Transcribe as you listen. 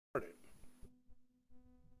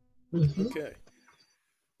Hmm. Okay.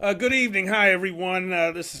 Good evening. Hi, everyone.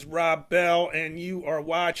 This is Rob Bell, and you are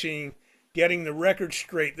watching Getting the Record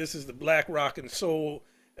Straight. This is the Black Rock and Soul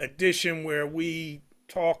edition where we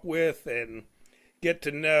talk with and get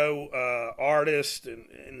to know artists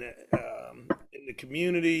in the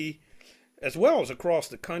community as well as across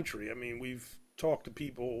the country. I mean, we've talked to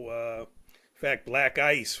people. In fact, Black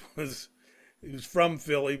Ice was he was from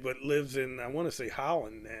Philly but lives in, I want to say,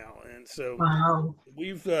 Holland now, and so Wow.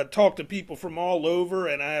 we've talked to people from all over,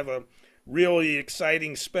 and I have a really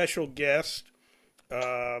exciting special guest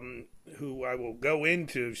who I will go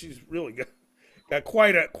into. She's really got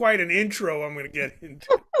quite an intro. I'm going to get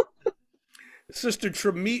into. Sister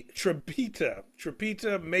Trapeta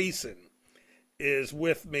Mayson is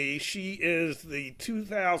with me. She is the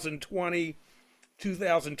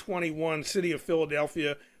 2020-2021 City of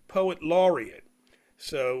Philadelphia Poet Laureate.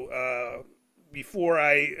 So before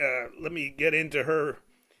let me get into her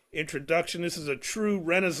introduction. This is a true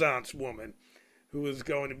Renaissance woman who is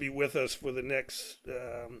going to be with us for the next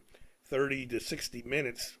 30 to 60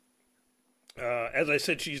 minutes. As I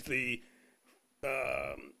said, she's the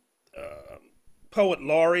um poet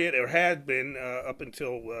laureate, or had been up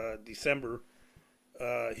until December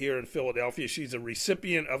here in Philadelphia. She's a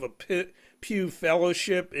recipient of a Pew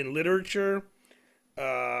Fellowship in Literature.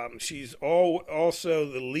 She's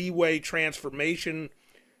also the Leeway Transformation.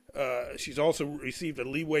 She's also received a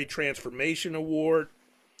Leeway Transformation Award,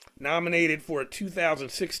 nominated for a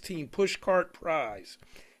 2016 Pushcart Prize.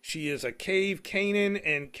 She is a Cave Canaan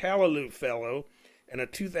and Callaloo Fellow and a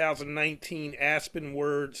 2019 Aspen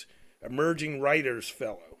Words Emerging Writers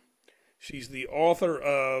Fellow. She's the author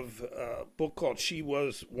of a book called She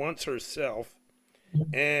Was Once Herself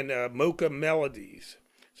and Mocha Melodies.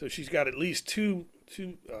 So she's got at least two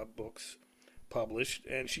books published,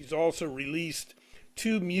 and she's also released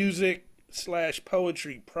two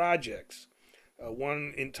music/poetry projects.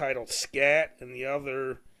 One entitled Scat, and the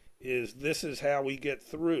other is This Is How We Get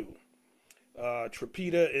Through.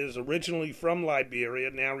 Trapeta is originally from Liberia,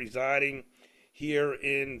 now residing here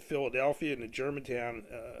in Philadelphia in the Germantown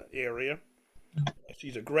area.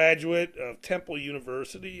 She's a graduate of Temple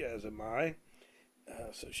University, as am I,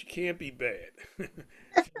 so she can't be bad.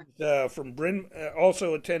 She's from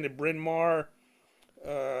also attended Bryn Mawr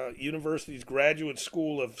University's Graduate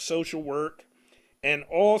School of Social Work, and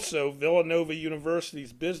also Villanova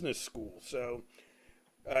University's Business School. So,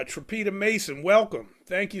 Trapeta Mayson, welcome.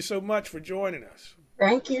 Thank you so much for joining us.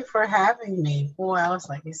 Thank you for having me. Boy, I was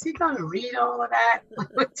like, is he going to read all of that?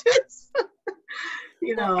 Just,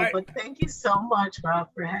 Well, but thank you so much, Rob,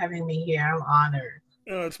 for having me here. I'm honored.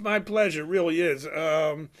 it's my pleasure. It really is.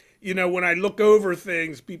 When I look over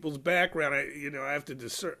things, people's background, I have to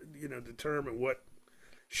determine what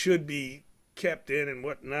should be kept in and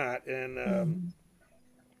what not. And Mhm.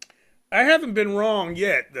 I haven't been wrong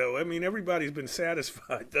yet, though. I mean, everybody's been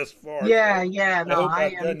satisfied thus far, Yeah, so yeah, I no, hope I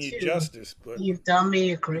I've am done you too. justice. But You've done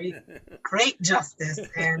me a great justice.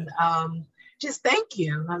 And just thank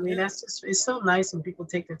you. I mean, yeah, it's so nice when people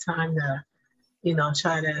take the time to,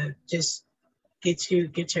 try to just get your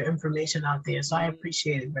information out there. So I mm,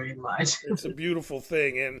 appreciate it very much. it's a beautiful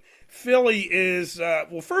thing. And Philly is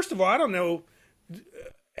well. First of all, I don't know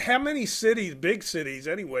how many cities, big cities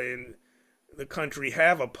anyway, in the country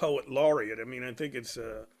have a poet laureate. I mean, I think it's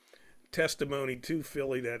a testimony to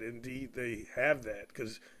Philly that indeed they have that.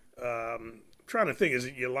 Because I'm trying to think, is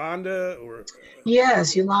it Yolanda or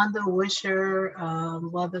Yes, Yolanda Wisher.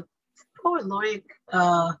 Well, the poet laureate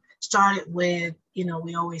started with,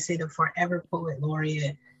 we always say the forever poet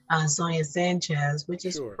laureate, Sonia Sanchez, which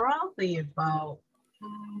is sure? probably about,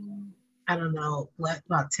 mm, I don't know,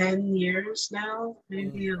 about 10 years now,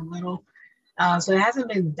 Mm, maybe a little. So it hasn't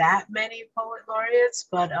been that many poet laureates,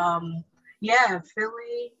 but yeah,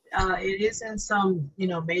 Philly, it is in some,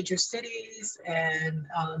 major cities, and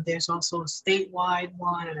there's also a statewide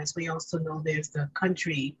one, and as we also know, there's the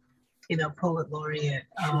country, poet laureate,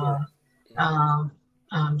 sure. Mm,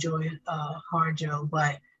 um, Joy Harjo.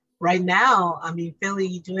 But right now, I mean, Philly,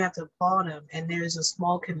 you do have to applaud them, and there's a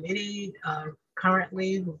small committee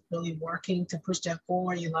currently who's really working to push that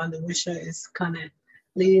forward. Yolanda Wisha is kind of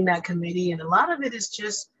leading that committee, and a lot of it is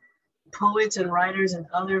just poets and writers and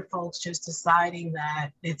other folks just deciding that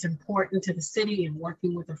it's important to the city and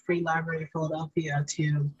working with the Free Library of Philadelphia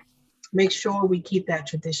to make sure we keep that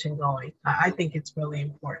tradition going. I think it's really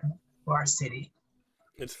important for our city.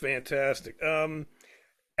 it's fantastic.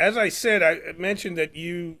 As I said, I mentioned that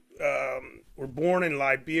you were born in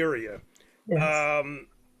Liberia. Yes. Um,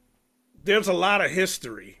 there's a lot of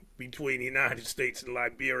history between the United States and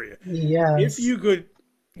Liberia. If Yes. you could,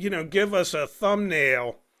 give us a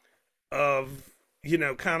thumbnail of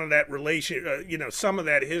kind of that relation, some of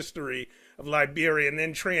that history of Liberia, and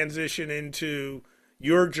then transition into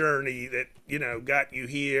your journey that got you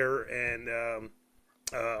here, and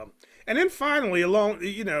then finally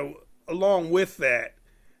along with that,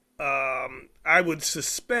 I would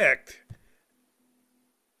suspect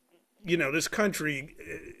this country,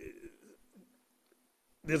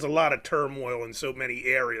 there's a lot of turmoil in so many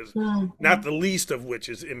areas, not the least of which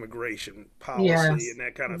is immigration policy Yes. and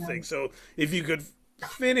that kind of thing. Yes. So if you could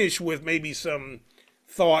finish with maybe some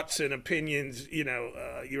thoughts and opinions,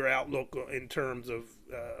 your outlook in terms of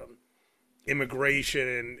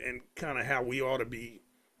immigration and kind of how we ought to be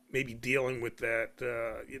maybe dealing with that.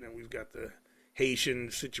 We've got the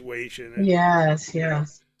Haitian situation. And, Yes,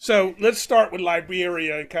 yes. So let's start with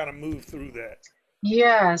Liberia and kind of move through that.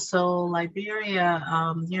 Yeah, so Liberia,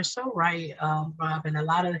 you're so right, Rob, and a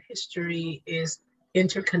lot of the history is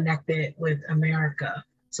interconnected with America.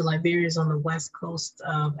 So Liberia is on the west coast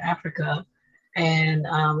of Africa and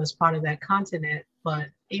is part of that continent. But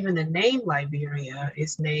even the name Liberia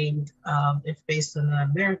is named, it's based on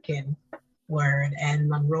an American word, and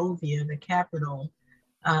Monrovia, the capital,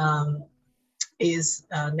 um, is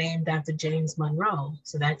named after James Monroe.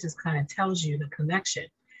 So that just kind of tells you the connection.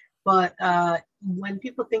 But when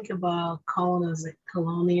people think about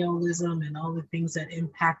colonialism and all the things that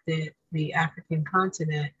impacted the African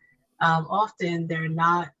continent, often they're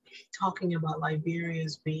not talking about Liberia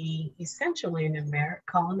as being essentially in America,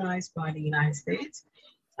 colonized by the United States.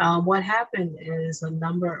 What happened is a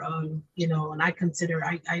number of, and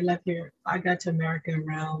I left here, I got to America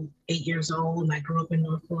around 8 years old, and I grew up in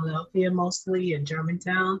North Philadelphia mostly in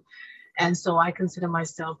Germantown. And so I consider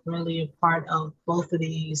myself really a part of both of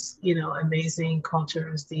these, amazing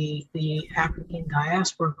cultures, the African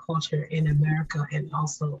diaspora culture in America and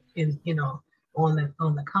also in, on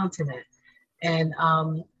the continent. And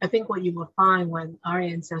I think what you will find when our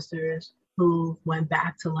ancestors who went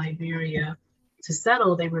back to Liberia to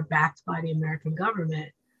settle, they were backed by the American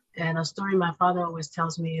government. And a story my father always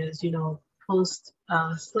tells me is, post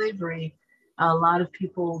slavery, a lot of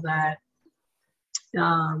people that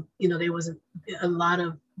there was a lot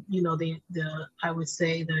of, the I would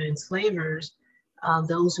say the enslavers,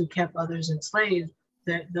 those who kept others enslaved,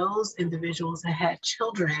 that those individuals had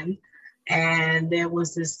children, and there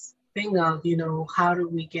was this thing of, how do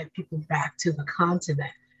we get people back to the continent?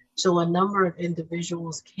 So a number of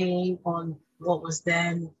individuals came on what was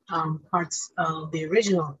then parts of the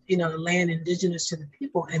original, the land indigenous to the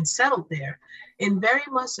people, and settled there in very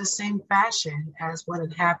much the same fashion as what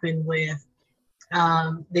had happened with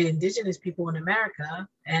the indigenous people in America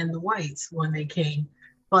and the whites when they came.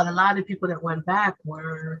 But a lot of people that went back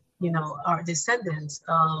were, our descendants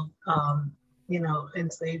of,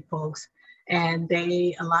 enslaved folks. And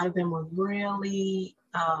a lot of them were really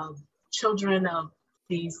children of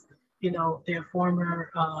these, their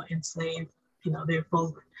former enslaved, their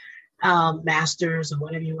folk masters or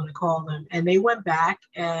whatever you want to call them. And they went back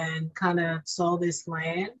and kind of saw this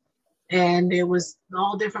land, and there was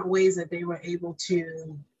all different ways that they were able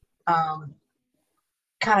to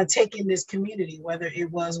kind of take in this community, whether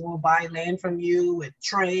it was we'll buy land from you with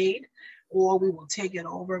trade, or we will take it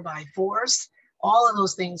over by force. All of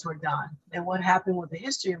those things were done. And what happened with the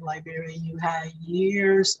history of Liberia, you had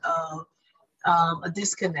years of a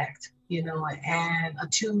disconnect, and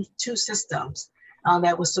two systems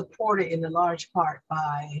that was supported in a large part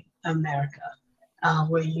by America.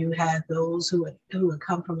 Where you had those who had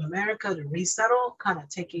come from America to resettle, kind of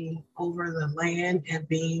taking over the land and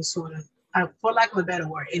being sort of, for lack of a better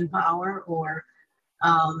word, in power, or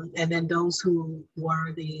and then those who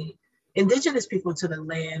were the indigenous people to the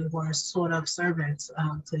land were sort of servants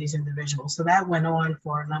to these individuals. So that went on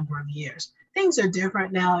for a number of years. Things are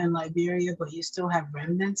different now in Liberia, but you still have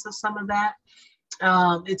remnants of some of that.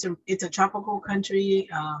 It's a tropical country.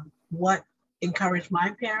 What encouraged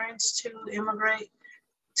my parents to immigrate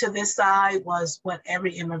to this side was what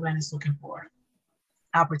every immigrant is looking for: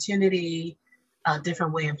 opportunity, a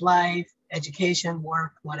different way of life, education,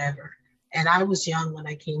 work, whatever. And I was young when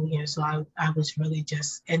I came here, so I was really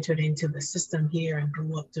just entered into the system here and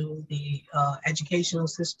grew up through the educational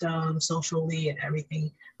system, socially and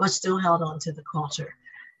everything, but still held on to the culture.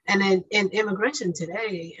 And then in immigration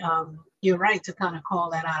today, you're right to kind of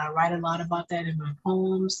call that out. I write a lot about that in my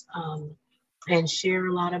poems. And share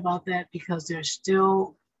a lot about that, because there's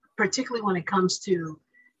still, particularly when it comes to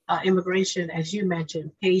immigration, as you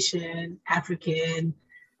mentioned, Haitian, African,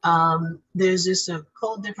 there's just a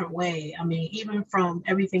whole different way. I mean, even from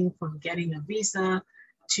everything from getting a visa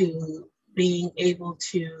to being able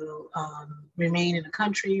to remain in the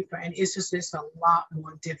country, and it's a lot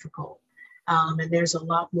more difficult. And there's a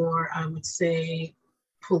lot more, I would say,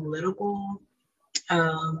 political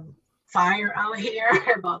um, fire out here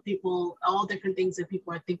about people, all different things that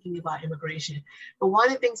people are thinking about immigration. But one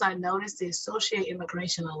of the things I noticed is associate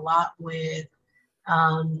immigration a lot with,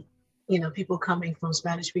 um, people coming from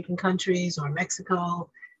Spanish-speaking countries or Mexico.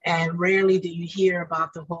 And rarely do you hear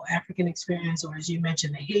about the whole African experience, or as you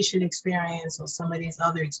mentioned, the Haitian experience, or some of these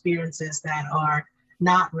other experiences that are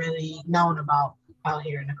not really known about out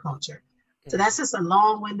here in the culture. So that's just a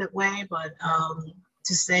long-winded way, but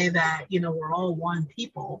to say that, we're all one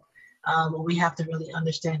people, we have to really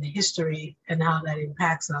understand the history and how that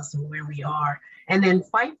impacts us and where we are, and then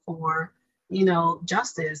fight for,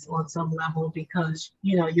 justice on some level, because,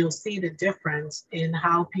 you'll see the difference in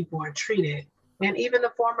how people are treated. And even the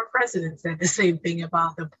former president said the same thing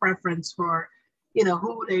about the preference for,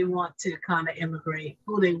 who they want to kind of immigrate,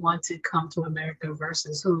 who they want to come to America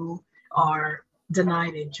versus who are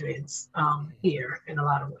denied entrance here in a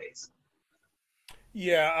lot of ways.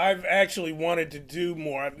 Yeah, I've actually wanted to do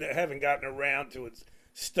more. I haven't gotten around to its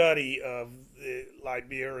study of the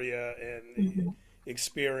Liberia and the Mm-hmm.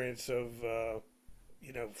 experience of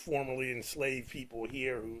formerly enslaved people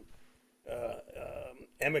here who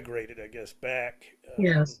emigrated, I guess, back,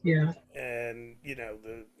 Yes, yeah. and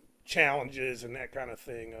the challenges and that kind of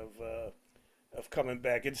thing of coming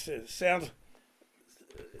back. It sounds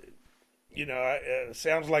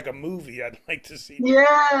sounds like a movie. I'd like to see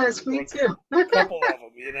Yes, me too. a couple of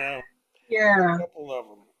them. A Yeah, couple of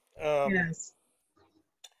them. yes.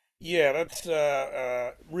 Yeah, that's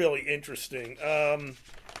really interesting.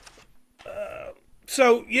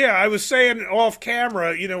 So yeah, I was saying off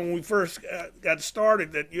camera, when we first got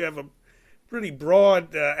started, that you have a pretty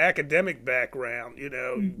broad academic background.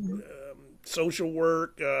 Mm-hmm. Social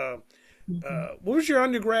work. Mm-hmm. What was your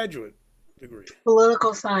undergraduate degree?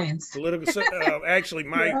 Political science. Political. Actually,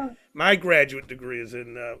 my Yeah. my graduate degree is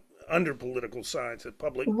in under political science and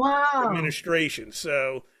public Wow. administration.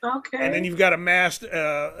 So, and then Okay. you've got a master,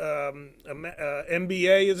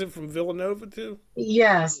 MBA. Is it from Villanova too?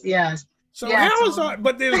 Yes, yes. So Yeah, how is so that?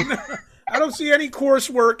 But there's no, I don't see any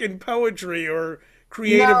coursework in poetry or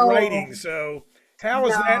creative no, writing. So how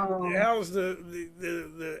is that? no. How is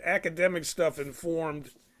the academic stuff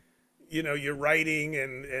informed? Your writing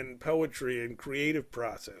and poetry and creative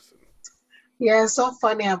processing. Yeah, it's so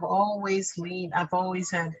funny. I've always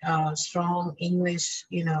had strong English,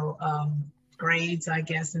 grades, I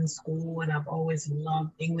guess, in school, and I've always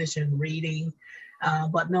loved English and reading.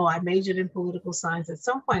 But no, I majored in political science. At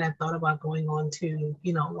some point, I thought about going on to,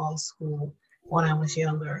 law school when I was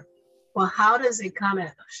younger. Well, how does it kind of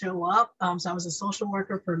show up? So I was a social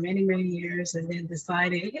worker for many, many years, and then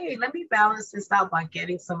decided, hey, let me balance this out by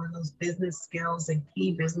getting some of those business skills and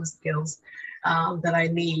key business skills that I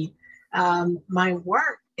need. My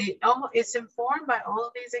work, it's informed by all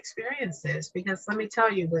of these experiences, because let me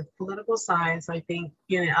tell you, with political science, I think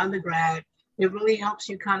in undergrad, it really helps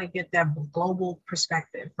you kind of get that global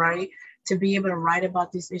perspective, right? To be able to write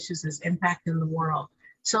about these issues that's impacting the world.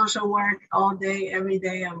 Social work all day, every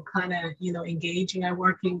day, I'm kind of, engaging. I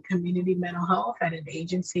work in community mental health at an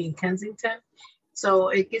agency in Kensington. So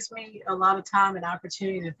it gives me a lot of time and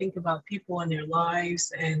opportunity to think about people and their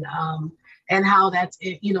lives, and how that's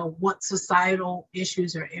it, what societal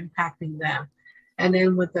issues are impacting them. And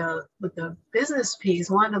then with the business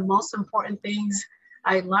piece, one of the most important things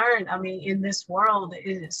I learned, I mean, in this world, it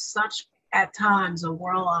is such at times a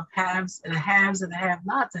world of haves and the haves and the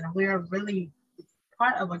have-nots, and we're really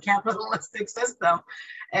part of a capitalistic system.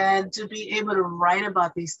 And to be able to write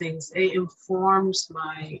about these things, it informs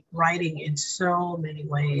my writing in so many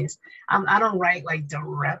ways. I don't write like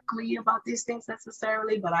directly about these things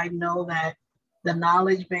necessarily, but I know that the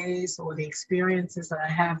knowledge base or the experiences that I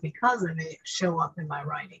have because of it show up in my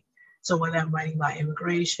writing. So whether I'm writing about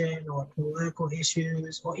immigration or political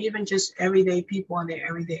issues, or even just everyday people and their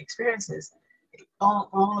everyday experiences,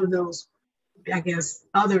 all of those, I guess,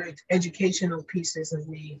 other educational pieces of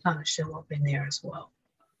me kind of show up in there as well.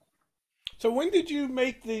 So when did you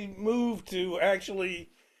make the move to actually,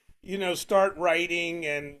 start writing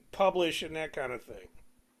and publish and that kind of thing?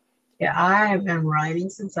 Yeah, I have been writing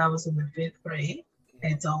since I was in the fifth grade.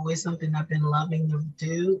 It's always something I've been loving to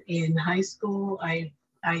do. In high school, I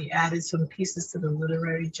added some pieces to the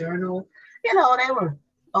literary journal. They were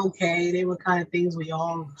okay. They were kind of things we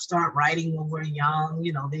all start writing when we're young,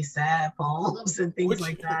 these sad poems and things Which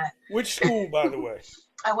like that. which school, by the way?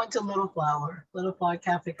 I went to Little Flower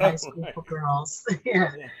Catholic High Oh, School right. for girls.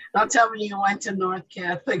 Yeah. Yeah. Don't tell me you went to North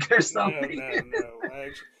Catholic or No, something. no, no.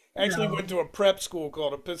 I actually No. went to a prep school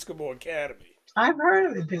called Episcopal Academy. I've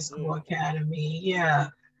heard of Yeah. Episcopal Academy. Yeah.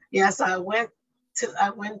 Yes, I went.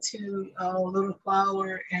 I went to Little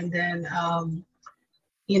Flower, and then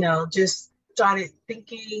just started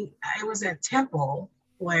thinking. I was at Temple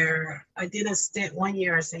where I did a stint 1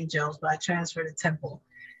 year at St. Joe's, but I transferred to Temple.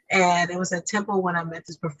 And it was at Temple when I met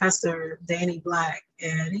this professor, Danny Black,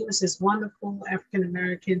 and he was this wonderful African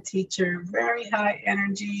American teacher, very high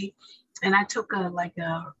energy. And I took a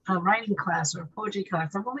writing class or a poetry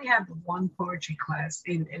class. I've only had one poetry class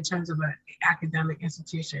in terms of an academic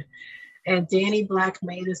institution. And Danny Black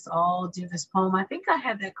made us all do this poem. I think I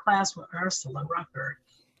had that class with Ursula Rucker.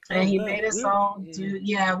 Oh And he no, made us really? all do,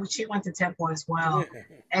 yeah, she went to Temple as Yeah. well.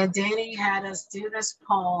 And Danny had us do this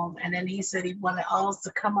poem. And then he said he wanted us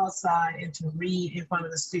to come outside and to read in front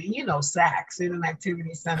of the student, SAC, Student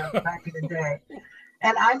Activity Center back in the day.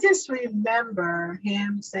 And I just remember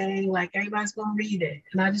him saying, like, everybody's going to read it.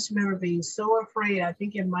 And I just remember being so afraid. I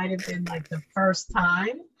think it might have been like the first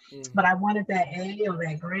time, but I wanted that A or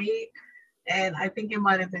that grade. And I think it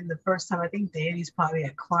might have been the first time. I think Danny's probably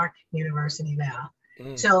at Clark University now.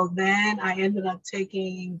 Mm. So then I ended up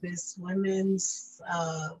taking this women's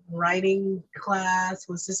writing class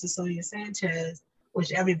with Sister Sonia Sanchez,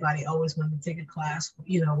 which everybody always wanted to take a class,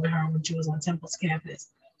 with her when she was on Temple's campus.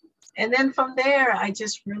 And then from there, I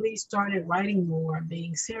just really started writing more and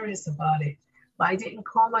being serious about it. But I didn't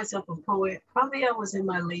call myself a poet. Probably I was in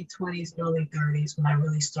my late 20s, early 30s when I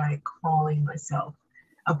really started calling myself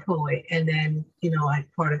a poet. And then, I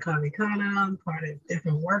part of Kavikana, part of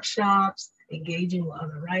different workshops, engaging with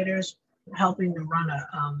other writers, helping to run a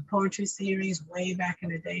poetry series way back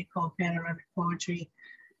in the day called Panoramic Poetry.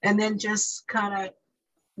 And then just kind of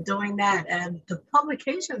doing that. And the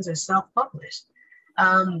publications are self-published.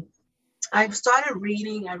 I started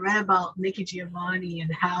reading, I read about Nikki Giovanni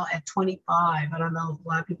and how at 25, I don't know, a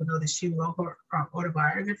lot of people know that she wrote her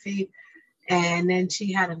autobiography, and then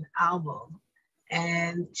she had an album.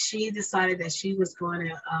 And she decided that she was going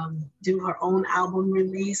to do her own album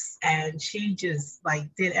release, and she just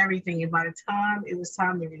like did everything. And by the time it was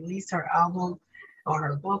time to release her album or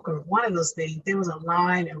her book or one of those things, there was a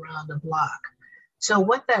line around the block. So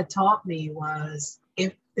what that taught me was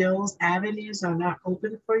if those avenues are not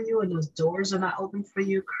open for you and those doors are not open for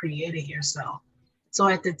you, create it yourself. So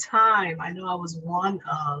at the time, I know I was one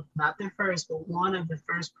of, not the first, but one of the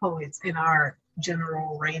first poets in our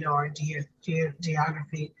general radar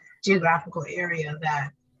geographical area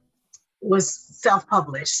that was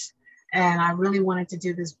self-published. And I really wanted to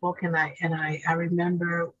do this book. And I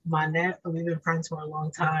remember my net, we've been friends for a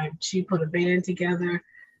long time. She put a band together.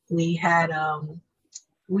 We had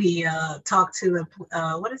we talked to the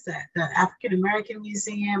what is that? The African American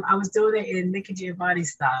Museum. I was doing it in Nikki Giovanni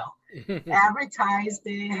style. Advertised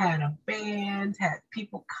it, had a band, had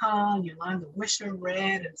people come. Yolanda Wisher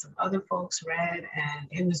read, and some other folks read, and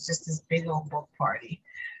it was just this big old book party.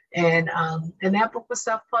 And that book was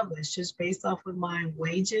self-published, just based off of my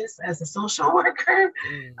wages as a social worker,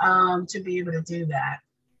 to be able to do that.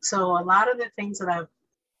 So a lot of the things that I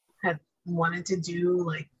had wanted to do,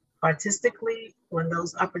 like artistically, when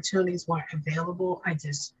those opportunities weren't available, I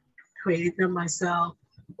just created them myself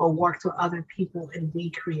or worked with other people and we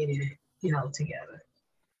created it, together.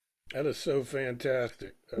 That is so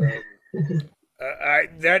fantastic.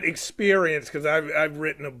 That experience, because I've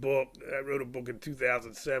written a book. I wrote a book in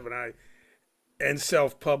 2007. And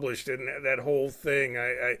self-published, and that whole thing.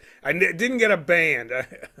 I didn't get a band.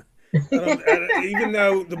 Even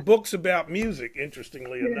though the book's about music,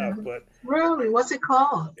 interestingly enough, but really, what's it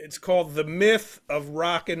called? it's called The Myth of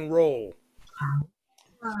Rock and Roll.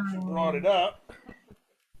 Brought it up,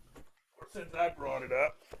 or since I brought it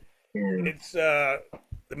up, it's The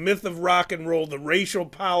Myth of Rock and Roll: The Racial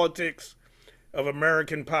Politics of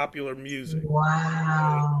American Popular Music.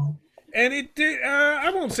 Wow. And it did. I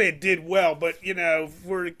won't say it did well, but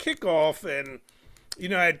for the kickoff, and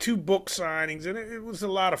I had 2 book signings, and it was a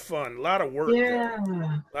lot of fun, a lot of work. Yeah.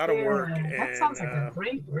 A lot of work. That sounds like a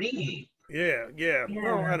great read. Yeah.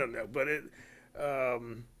 Well, I don't know, but it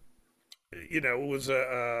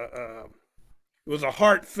was a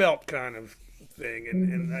heartfelt kind of thing,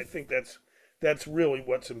 and I think that's really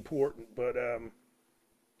what's important. But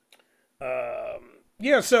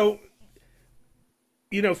yeah, so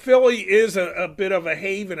Philly is a bit of a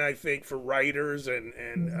haven, I think, for writers and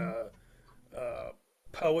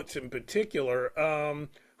poets in particular.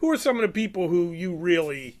 Who are some of the people who you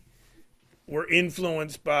really were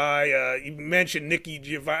influenced by? You mentioned Nikki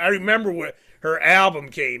Giovanni. I remember when her album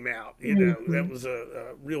came out. That was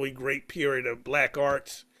a really great period of Black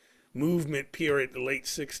arts movement period, the late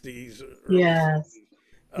 60s. Yes.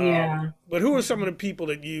 But who are some of the people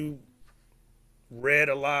that you read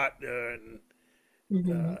a lot?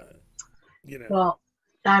 Well,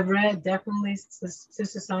 I've read definitely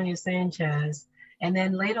Sister Sonia Sanchez. And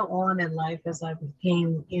then later on in life, as I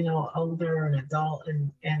became, older and adult,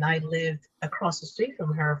 and I lived across the street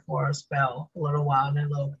from her for a spell, a little while in a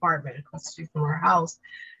little apartment across the street from her house.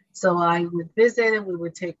 So I would visit and we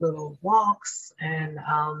would take little walks and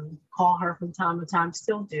call her from time to time,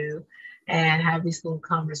 still do, and have these little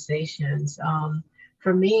conversations.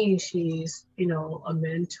 For me, she's, a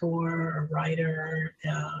mentor, a writer,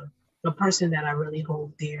 a person that I really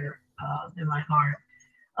hold dear in my heart.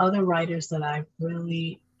 Other writers that I've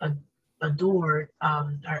really adored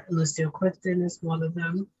are Lucille Clifton is one of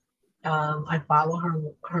them. I follow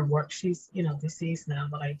her work. She's, deceased now,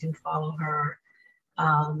 but I do follow her.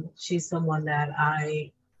 She's someone that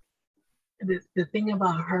the thing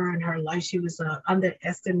about her and her life, she was an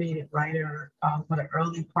underestimated writer for the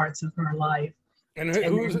early parts of her life. And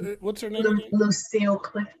And then what's her name again? Lucille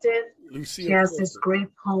Clifton. She Lucille has this Clifton.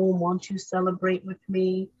 great poem, Won't You Celebrate With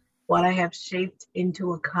Me? What I have shaped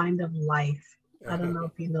into a kind of life. I don't know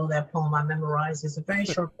if you know that poem. I memorized it. It's a very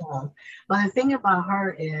short poem. But the thing about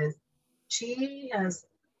her is she has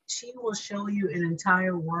she will show you an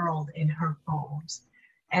entire world in her poems.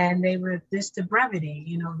 And they were just the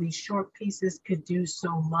brevity, these short pieces could do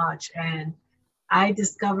so much. And I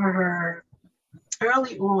discovered her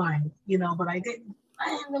early on, but I didn't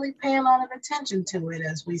really pay a lot of attention to it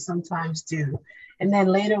as we sometimes do. And then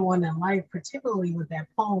later on in life, particularly with that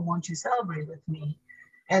poem, Won't You Celebrate With Me?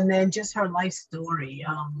 And then just her life story.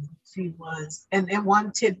 She was, and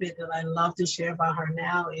one tidbit that I love to share about her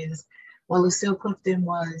now is when Lucille Clifton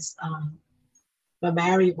was a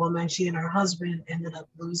married woman, she and her husband ended up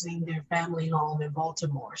losing their family home in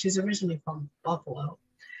Baltimore. She's originally from Buffalo,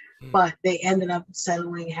 but they ended up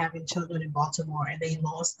settling, having children in Baltimore, and they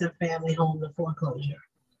lost their family home to foreclosure.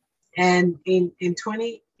 And in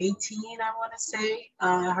 2018, I want to say,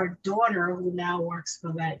 her daughter, who now works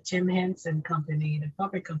for that Jim Henson company, the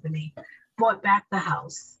puppet company, bought back the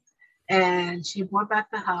house. And she bought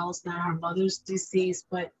back the house. Now her mother's deceased,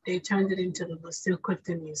 but they turned it into the Lucille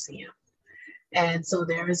Clifton Museum. And so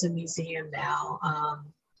there is a museum now.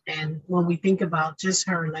 And when we think about just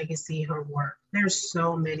her legacy, her work, there's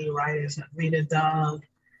so many writers, Rita Dove,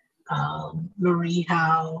 Marie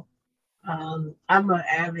Howe. I'm an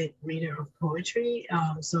avid reader of poetry,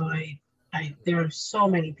 so there are so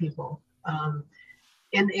many people.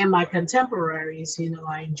 In my contemporaries,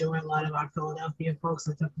 I enjoy a lot of our Philadelphia folks.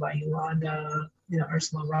 I talk about Yolanda,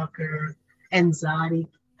 Ursula Rucker, and Zadi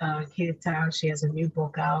Kirtau. She has a new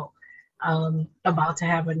book out, about to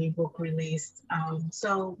have a new book released.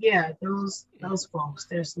 So yeah, those folks.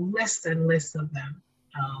 There's lists and lists of them.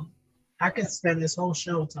 I could spend this whole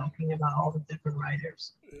show talking about all the different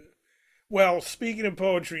writers. Well, speaking of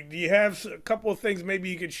poetry, do you have a couple of things maybe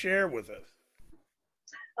you could share with us?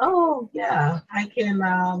 Oh yeah, I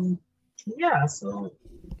can. Yeah, so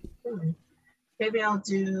maybe I'll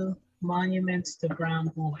do Monuments to Brown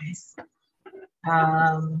Boys.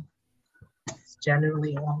 Um, it's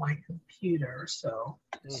generally on my computer, so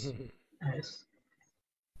it's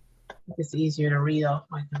easier to read off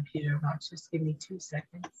my computer. Just give me 2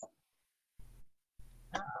 seconds.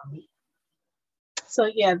 So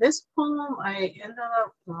yeah, this poem I ended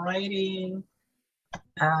up writing.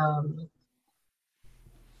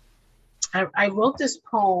 I wrote this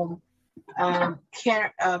poem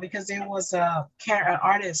because there was an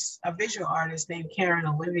artist, a visual artist named Karen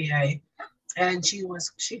Olivier, and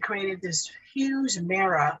she created this huge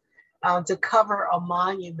mirror to cover a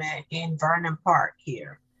monument in Vernon Park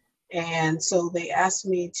here. And so they asked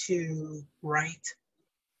me to write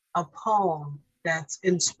a poem that's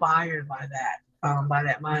inspired by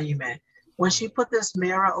that monument. When she put this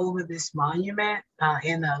mirror over this monument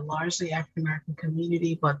in a largely African American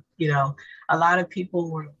community, but a lot of people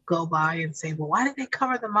would go by and say, "Well, why did they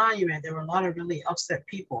cover the monument?" There were a lot of really upset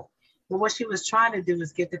people. But what she was trying to do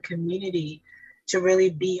is get the community to really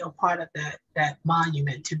be a part of that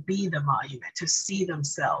monument, to be the monument, to see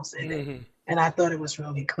themselves in it. And I thought it was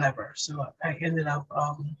really clever. So I ended up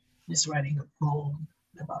just writing a poem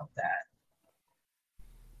about that.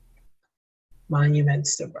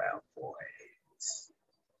 Monuments to Brown Boys.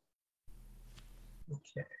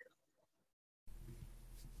 Okay.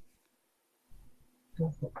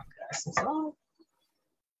 Don't put my glasses on.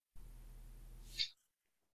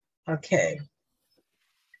 Okay.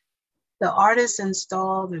 The artist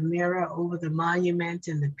installed a mirror over the monument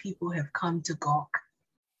and the people have come to gawk.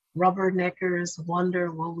 Rubberneckers wonder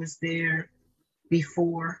what was there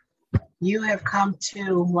before. You have come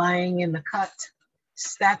to lying in the cut.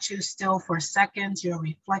 Statue still for seconds, your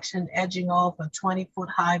reflection edging off a 20-foot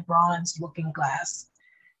high bronze looking glass.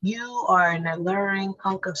 You are an alluring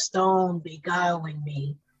hunk of stone beguiling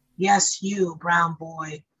me. Yes, you, brown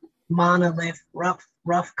boy, monolith,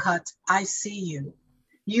 rough cut, I see you.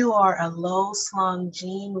 You are a low-slung,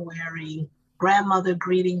 jean-wearing, grandmother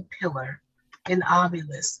greeting pillar, an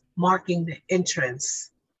obelisk marking the entrance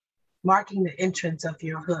of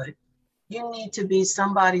your hood. You need to be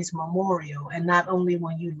somebody's memorial, and not only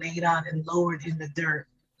when you laid out and lowered in the dirt,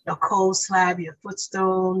 your cold slab, your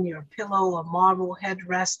footstone, your pillow, a marble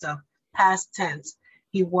headrest of past tense.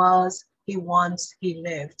 He was, he once, he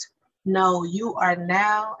lived. No, you are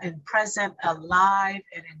now and present, alive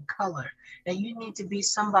and in color. And you need to be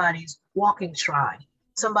somebody's walking shrine,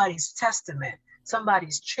 somebody's testament,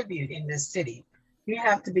 somebody's tribute in this city. You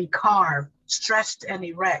have to be carved, stretched, and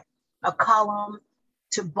erect, a column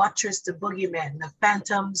to buttress the boogeymen, the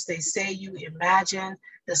phantoms they say you imagine,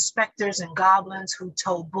 the specters and goblins who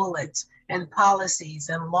tow bullets, and policies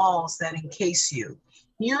and laws that encase you.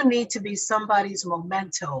 You need to be somebody's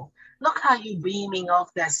memento. Look how you beaming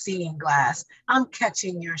off that seeing glass. I'm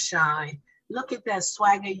catching your shine. Look at that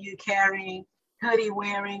swagger you carrying, hoodie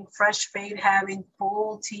wearing, fresh fade having,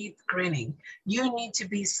 full teeth grinning. You need to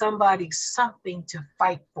be somebody's something to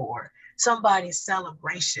fight for, somebody's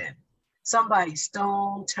celebration. Somebody's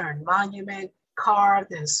stone turned monument,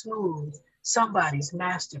 carved and smooth, somebody's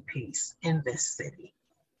masterpiece in this city.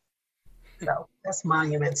 So that's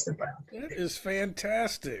Monuments to Brown That People. is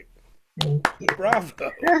fantastic. Thank you.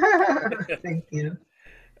 Bravo. Thank you.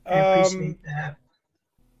 I Um, appreciate that.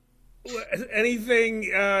 anything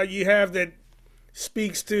you have that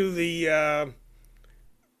speaks to the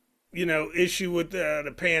issue with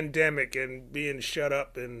the pandemic and being shut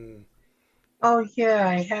up and Oh yeah,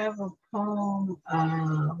 I have a poem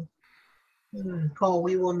called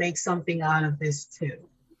 "We Will Make Something Out of This Too."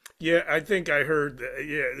 yeah, I think I heard that.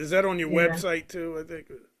 Yeah, is that on your Yeah, website too? I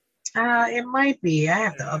think. it might be. I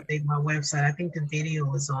have to Yeah. update my website. I think the video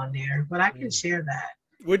was on there, but I can Mm. share that.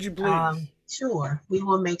 Would you please? Sure, we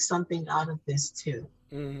will make something out of this too.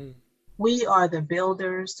 Hmm. We are the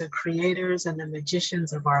builders, the creators, and the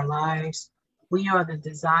magicians of our lives. We are the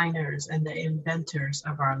designers and the inventors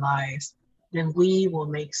of our lives. Then we will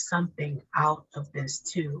make something out of this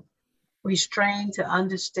too. We strain to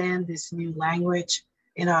understand this new language.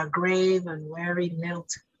 In our grave and weary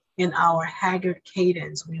lilt, in our haggard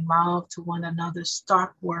cadence, we mouth to one another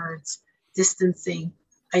stark words, distancing,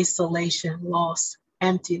 isolation, loss,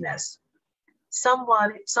 emptiness.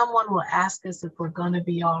 Someone will ask us if we're going to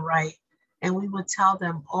be all right, and we will tell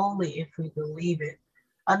them only if we believe it.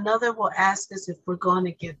 Another will ask us if we're going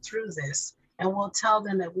to get through this, and we'll tell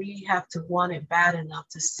them that we have to want it bad enough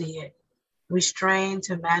to see it. We strain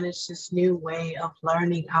to manage this new way of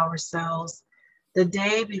learning ourselves. The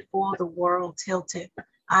day before the world tilted,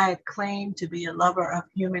 I had claimed to be a lover of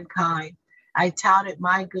humankind. I touted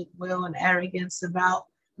my goodwill and arrogance about,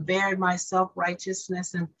 bared my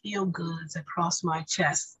self-righteousness and feel-goods across my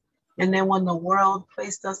chest. And then when the world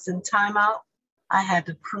placed us in timeout, I had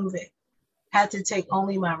to prove it. Had to take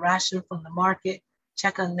only my ration from the market,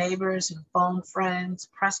 check on neighbors and phone friends,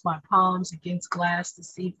 press my palms against glass to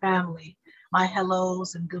see family, my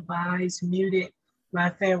hellos and goodbyes muted, my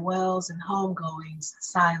farewells and homegoings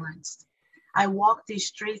silenced. I walk these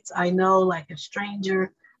streets I know like a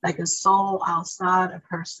stranger, like a soul outside of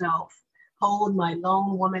herself. Hold my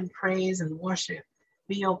lone woman praise and worship.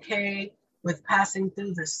 Be okay with passing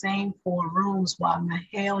through the same four rooms while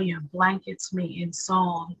Mahalia blankets me in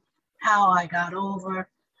song. How I got over.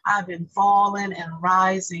 I've been falling and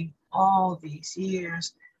rising all these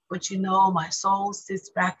years, but you know, my soul sits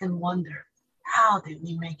back and wonder, how did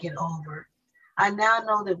we make it over? I now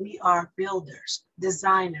know that we are builders,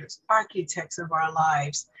 designers, architects of our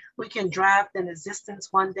lives. We can draft an existence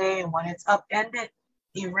one day, and when it's upended,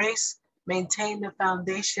 erase, maintain the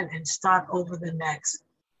foundation, and start over the next.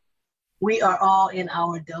 We are all in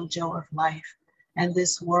our dojo of life, and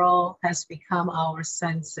this world has become our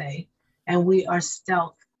sensei, and we are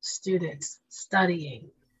stealth students studying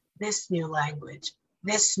this new language,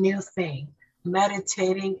 this new thing,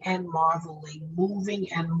 meditating and marveling,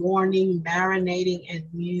 moving and mourning, marinating and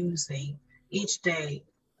musing. Each day,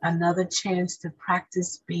 another chance to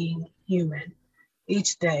practice being human.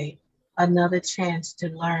 Each day, another chance to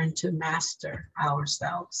learn to master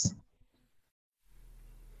ourselves.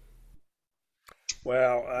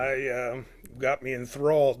 Wow, I got me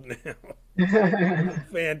enthralled now.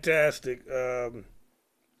 Fantastic.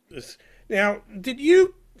 This, now, did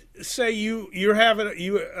you say you're having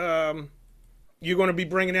you're going to be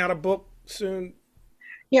bringing out a book soon?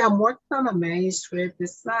 Yeah, I'm working on a manuscript.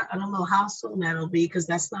 It's not, I don't know how soon that'll be because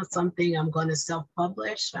that's not something I'm going to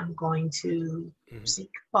self-publish. I'm going to Hmm.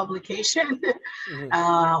 seek publication Hmm.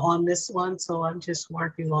 on this one. So I'm just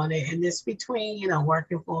working on it. And it's between,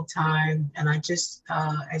 working full time. And I just,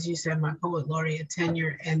 as you said, my poet laureate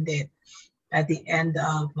tenure ended at the end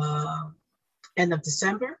of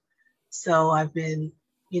December. So I've been,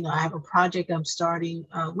 I have a project I'm starting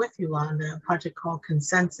with Yolanda, a project called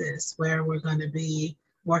Consensus, where we're going to be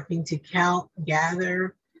working to count,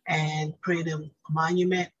 gather, and create a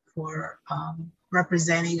monument for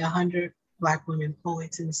representing 100 Black women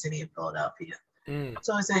poets in the city of Philadelphia. Mm.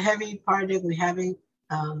 So it's a heavy project.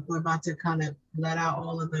 We're about to kind of let out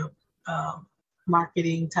all of the uh,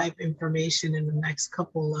 marketing type information in the next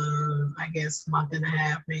couple of, I guess, month and a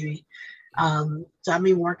half, maybe. So I've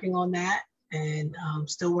been working on that and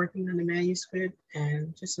still working on the manuscript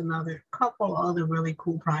and just another couple other really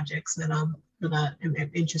cool projects that I'm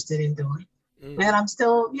interested in doing. Mm. And I'm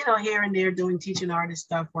still, here and there doing teaching artist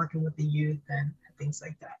stuff, working with the youth and things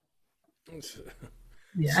like that. It's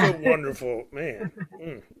Yeah. so wonderful, man.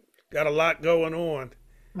 Mm. Got a lot going on.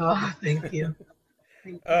 Oh, thank you.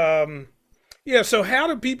 Thank you. Um, yeah. So, how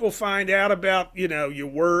do people find out about your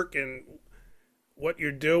work and what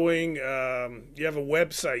you're doing? You have a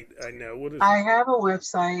website, I know. What is it? I have a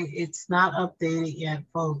website. It's not updated yet,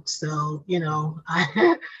 folks. So,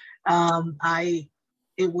 I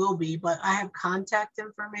it will be, but I have contact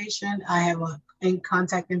information. I have a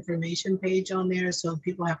contact information page on there. So if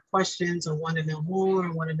people have questions or want to know more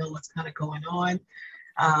or want to know what's kind of going on,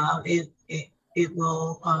 it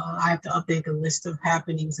will. I have to update the list of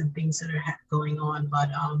happenings and things that are going on. But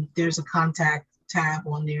there's a contact tab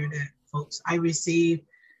on there that folks I receive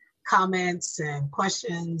comments and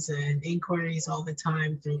questions and inquiries all the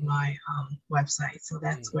time through my website. So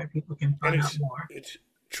that's where people can And find out more. it's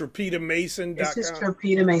It's just trapetamason.com.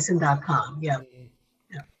 trapetamason.com. Yep. Mm.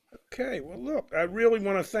 Yep. Okay. Well, look, I really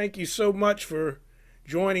want to thank you so much for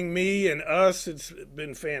joining me and us. It's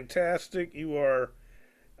been fantastic. You are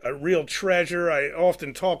a real treasure. I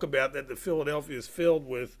often talk about that the Philadelphia is filled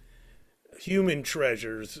with human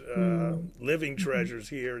treasures, living Mm-hmm. treasures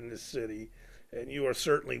here in this city, and you are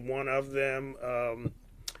certainly one of them.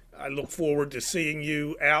 I look forward to seeing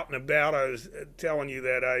you out and about. I was telling you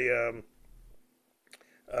that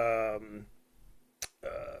um,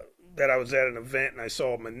 that I was at an event and I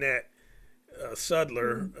saw Manette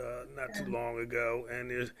Sudler not too long ago, and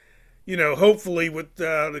there's, hopefully with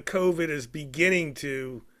the COVID is beginning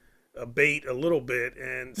to abate a little bit,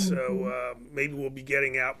 and so Mm-hmm. maybe we'll be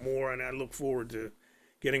getting out more. And I look forward to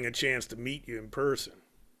getting a chance to meet you in person.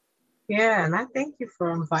 Yeah, and I thank you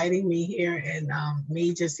for inviting me here and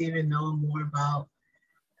me just even knowing more about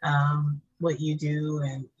what you do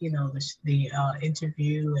and the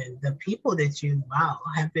interview and the people that you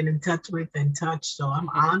have been in touch with and touched. So I'm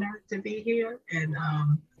honored to be here and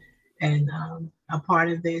a part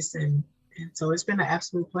of this and so it's been an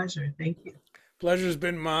absolute pleasure. Thank you. Pleasure's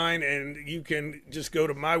been mine, and you can just go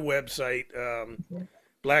to my website,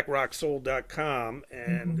 blackrocksoul.com,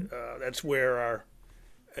 and Mm-hmm. that's where our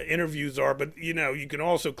interviews are. But you can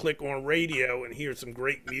also click on radio and hear some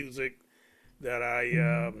great music that I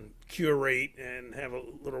Mm-hmm. curate and have a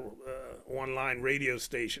little online radio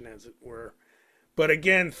station, as it were. But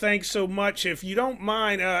again, thanks so much. If you don't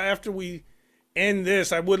mind, after we end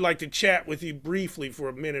this, I would like to chat with you briefly for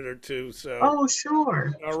a minute or two. So, Oh,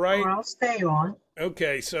 sure. all Sure, right. I'll stay on.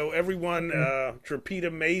 Okay, so everyone, Okay. Trapeta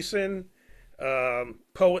Mayson,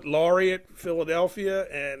 poet laureate, Philadelphia,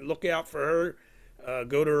 and look out for her.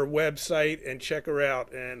 Go to her website and check her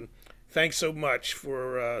out. And thanks so much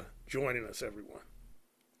for joining us, everyone.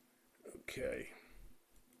 Okay.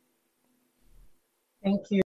 Thank you.